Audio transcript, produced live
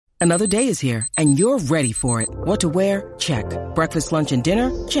Another day is here, and you're ready for it. What to wear? Check. Breakfast, lunch, and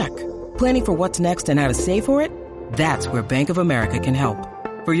dinner? Check. Planning for what's next and how to save for it? That's where Bank of America can help.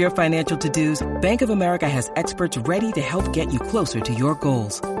 For your financial to-dos, Bank of America has experts ready to help get you closer to your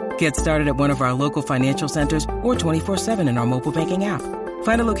goals. Get started at one of our local financial centers or 24/7 in our mobile banking app.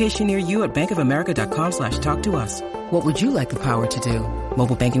 Find a location near you at bankofamerica.com/talktous. What would you like the power to do?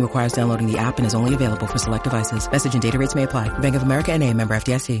 Mobile banking requires downloading the app and is only available for select devices. Message and data rates may apply. Bank of America N.A., member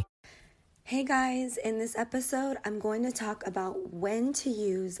FDIC. Hey guys, in this episode, I'm going to talk about when to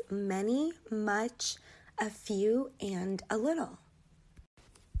use many, much, a few, and a little.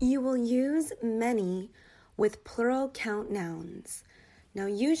 You will use many with plural count nouns. Now,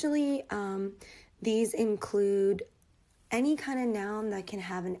 usually these include any kind of noun that can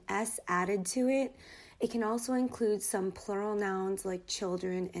have an S added to it. It can also include some plural nouns like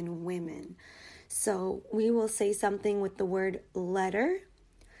children and women. So we will say something with the word letter,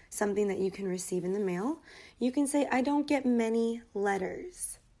 something that you can receive in the mail. You can say, I don't get many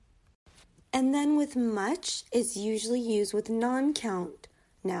letters. And then with much, it's usually used with non-count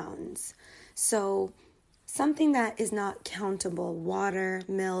nouns. So something that is not countable, water,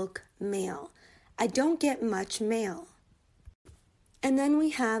 milk, mail. I don't get much mail. And then we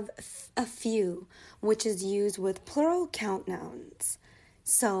have a few, which is used with plural count nouns.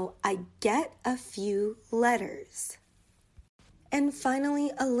 So I get a few letters. And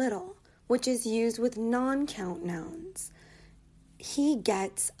finally, a little, which is used with non-count nouns. He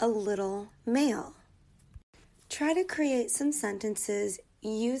gets a little mail. Try to create some sentences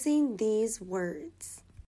using these words.